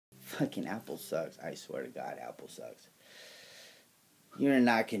Fucking Apple sucks. I swear to God, Apple sucks. You're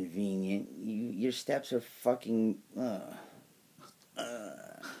not convenient. Your steps are fucking.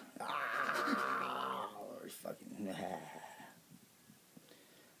 Fucking.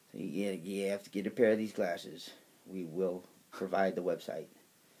 So you have to get a pair of these glasses. We will provide the website.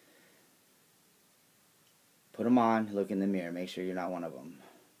 Put them on. Look in the mirror. Make sure you're not one of them.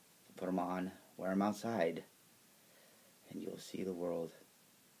 Put them on. Wear them outside. And you'll see the world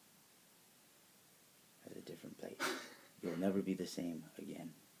as a different place. You'll never be the same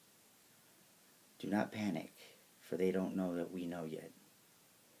again. Do not panic, for they don't know that we know yet.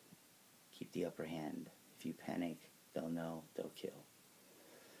 Keep the upper hand. If you panic, they'll know, they'll kill.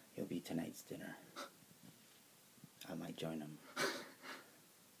 You'll be tonight's dinner. I might join them.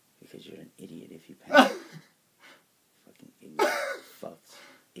 Because you're an idiot if you panic. Fucking ignorant fucks.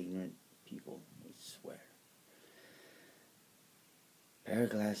 Ignorant people, I swear. Pair of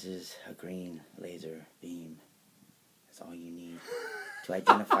glasses, a green laser beam. That's all you need to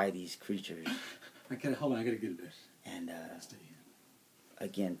identify these creatures. Hold on, I gotta get this. And,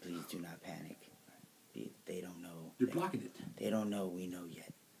 again, please do not panic. They don't know. You're blocking it. They don't know we know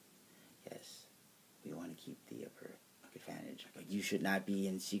yet. Yes, we want to keep the upper advantage. But you should not be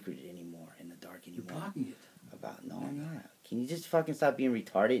in secret anymore, in the dark anymore. You're blocking it. No, I'm not. Can you just fucking stop being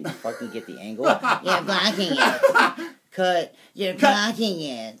retarded and fucking get the angle? You're blocking it. Cut. You're blocking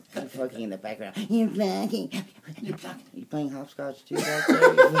it. I'm fucking in the background. You're blocking. You're blocking. You playing hopscotch too back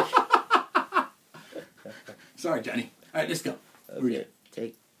there? Sorry, Johnny. All right, let's go. Okay,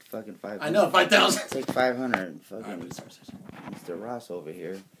 take fucking 500. I know, 5,000. Take 500. Fucking right, sorry. Mr. Ross over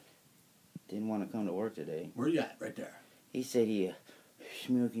here didn't want to come to work today. Where you at? Right there. He said he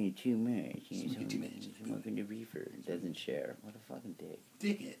smoking too much. Smoking too much. Smoking the reefer. Doesn't share. What a fucking dick.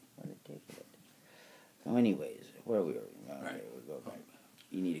 Dickhead. What a dickhead. So anyways, where we were. Okay, right. we'll go back.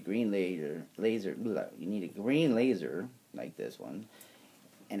 You need a green laser. You need a green laser, like this one,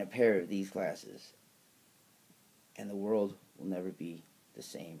 and a pair of these glasses. And the world will never be the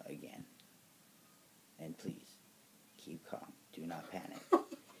same again. And please, keep calm. Do not panic.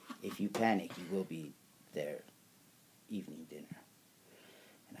 If you panic, you will be their evening dinner.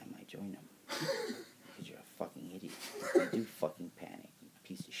 And I might join them. Because you're a fucking idiot. You do fucking panic, you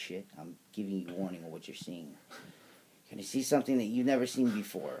piece of shit. I'm giving you warning of what you're seeing. You're going to see something that you've never seen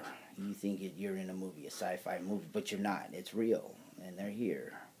before. You think you're in a movie, a sci-fi movie, but you're not. It's real. And they're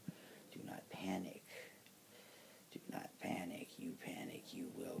here. Do not panic. Do not panic. You panic,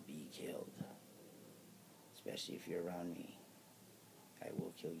 you will be killed. Especially if you're around me. I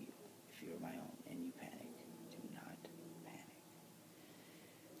will kill you if you're my own and you panic. Do not panic.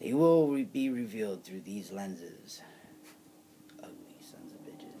 They will be revealed through these lenses. Ugly sons of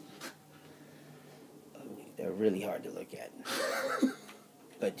bitches. Ugly. They're really hard to look at.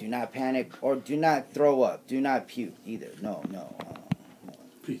 But do not panic or do not throw up. Do not puke either. No.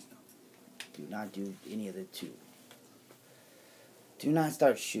 Please no. Do not do any of the two. Do not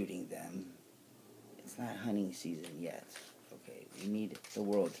start shooting them. It's not hunting season yet. Okay, we need the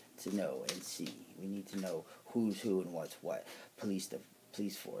world to know and see. We need to know who's who and what's what. Police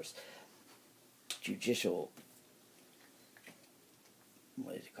force, judicial.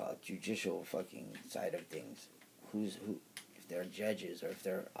 What is it called? Judicial fucking side of things. Who's who? If they're judges or if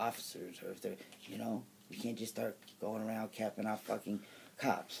they're officers or if they're, we can't just start going around capping off fucking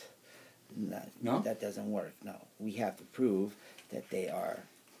cops. No? That doesn't work. No, we have to prove that they are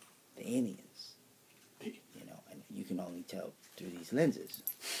the aliens. And you can only tell through these lenses.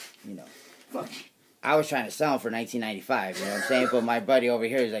 Fuck. I was trying to sell them for $19.95. You know what I'm saying? But my buddy over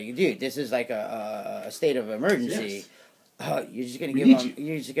here is like, dude, this is like a state of emergency. Yes. You're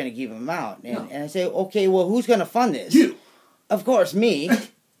just gonna give them out. And I say, okay, well, who's gonna fund this? You. Of course, me.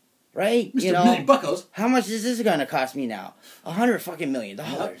 Right? Mr. Million Buckos. How much is this gonna cost me now? $100 million.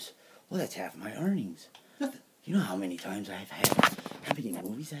 Yep. Well, that's half my earnings. Nothing. You know how many times how many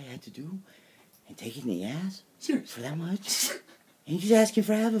movies I had to do and take it in the ass? Serious. For that much? And he's asking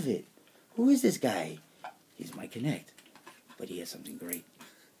for half of it. Who is this guy? He's my connect. But he has something great.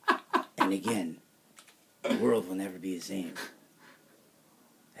 And again, the world will never be the same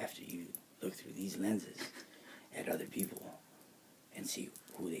after you look through these lenses at other people and see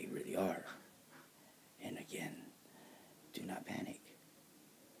who they really are. And again, do not panic.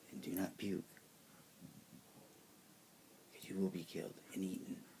 And do not puke. Because you will be killed and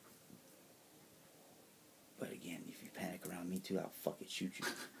eaten. But again, if you panic around me too, I'll fucking shoot you.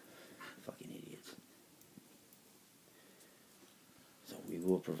 Fucking idiots. So we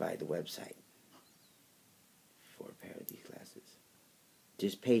will provide the website for a pair of these glasses.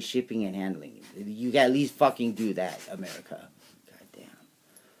 Just pay shipping and handling. You gotta at least fucking do that, America.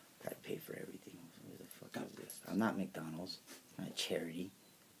 God I'm not McDonald's. I'm not a charity.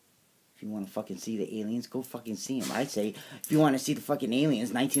 If you want to fucking see the aliens, go fucking see them. I say, if you want to see the fucking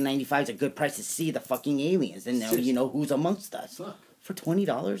aliens, 1995 is a good price to see the fucking aliens. And now you know who's amongst us. Huh. For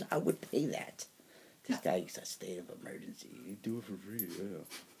 $20, I would pay that. This guy's a state of emergency. You do it for free, yeah.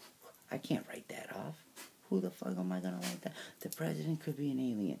 I can't write that off. Who the fuck am I going to write that? The president could be an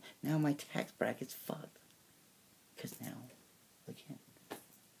alien. Now my tax bracket's fucked. Because now, again,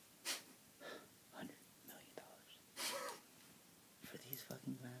 $100 million for these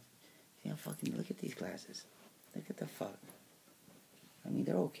fucking glasses. See how fucking, look at these glasses. Look at the fuck. I mean,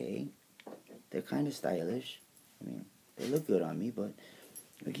 they're okay. They're kind of stylish. I mean, they look good on me, but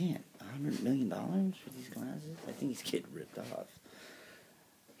again, $100 million for these glasses? I think he's getting ripped off.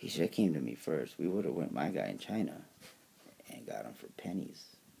 He should have came to me first. We would have went my guy in China and got him for pennies.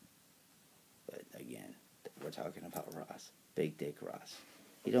 But again, we're talking about Ross. Big dick Ross.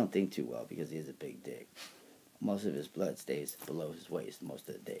 He don't think too well because he has a big dick. Most of his blood stays below his waist most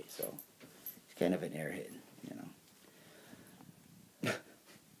of the day, so he's kind of an airhead, you know.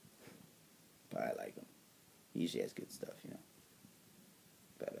 But I like him. He usually has good stuff, you know.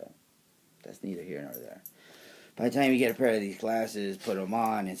 But that's neither here nor there. By the time you get a pair of these glasses, put them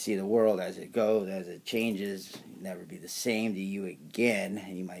on, and see the world as it goes, as it changes, it'll never be the same to you again.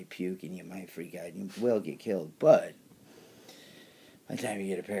 And you might puke and you might freak out and you will get killed. But by the time you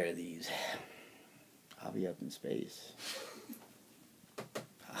get a pair of these, I'll be up in space.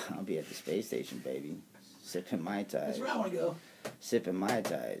 I'll be at the space station, baby. Sipping Mai Tais. That's where I want to go. Sipping Mai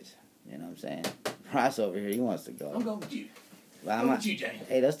Tais. You know what I'm saying? Ross over here, he wants to go. I'm going with you. Well, I'm going with you, Johnny.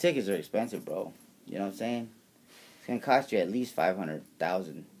 Hey, those tickets are expensive, bro. You know what I'm saying? It's going to cost you at least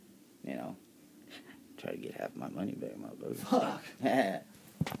 $500,000, you know. Try to get half my money back, my brother. Fuck.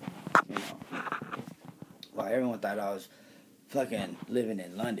 You know. Well, everyone thought I was fucking living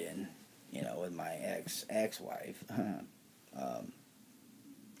in London, you know, with my ex-wife.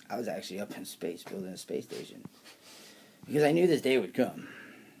 I was actually up in space, building a space station. Because I knew this day would come.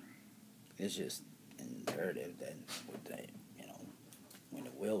 It's just imperative that you know, when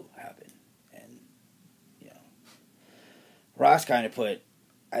it will happen. And, you know, Ross kind of put,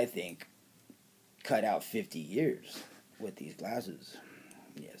 I think, cut out 50 years with these glasses.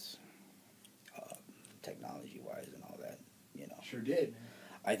 Yes. Technology-wise and all that, you know. Sure did.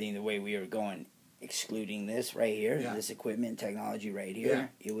 I think the way we are going, excluding this right here, this equipment technology right here,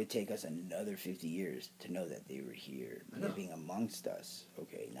 it would take us another 50 years to know that they were here, living amongst us.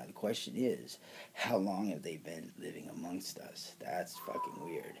 Okay, now the question is, how long have they been living amongst us? That's fucking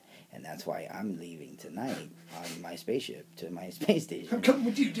weird. And that's why I'm leaving tonight on my spaceship to my space station. I'm coming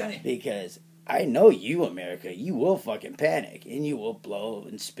with you, Johnny. Because I know you, America, you will fucking panic, and you will blow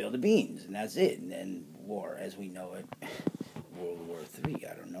and spill the beans, and that's it. And then war, as we know it, World War III.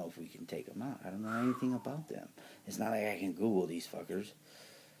 I don't know if we can take them out. I don't know anything about them. It's not like I can Google these fuckers.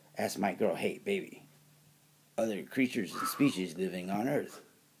 Ask my girl, hey, baby, other creatures and species living on Earth.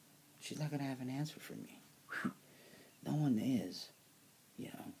 She's not going to have an answer for me. No one is. You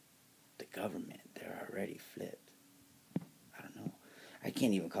know, the government, they're already flipped. I don't know. I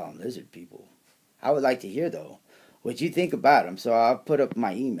can't even call them lizard people. I would like to hear, though, what you think about them. So I'll put up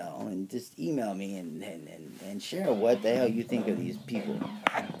my email and just email me and share what the hell you think of these people,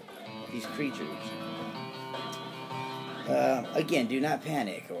 these creatures. Again, do not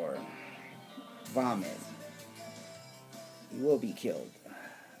panic or vomit. You will be killed.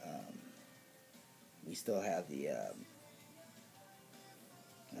 We still have the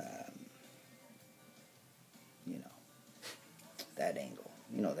you know, that angle.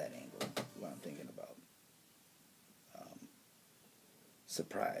 You know that angle, what I'm thinking about.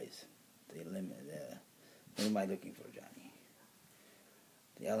 Surprise. The element, what am I looking for, Johnny?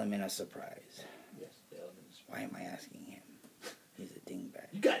 The element of surprise. Yes, the element of surprise. Why am I asking him? He's a dingbat.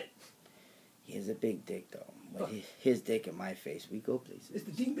 You got it. He has a big dick, though. But his dick in my face, we go places. It's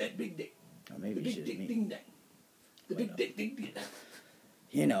the dingbat big dick. Or maybe the it's big just dick me. ding dang. The big dick ding ding.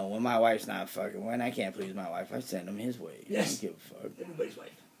 You know, when my wife's not fucking, when I can't please my wife, I send him his way. Yes. I don't give a fuck. Everybody's wife.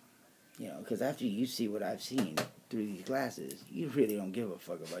 You know, because after you see what I've seen through these glasses, you really don't give a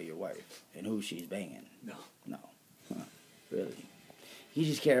fuck about your wife and who she's banging. No. No. Huh. Really. You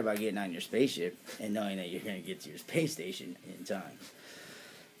just care about getting on your spaceship and knowing that you're going to get to your space station in time.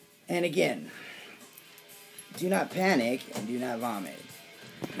 And again, do not panic and do not vomit.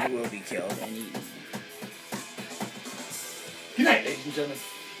 You will be killed and eaten. Good night, ladies and gentlemen.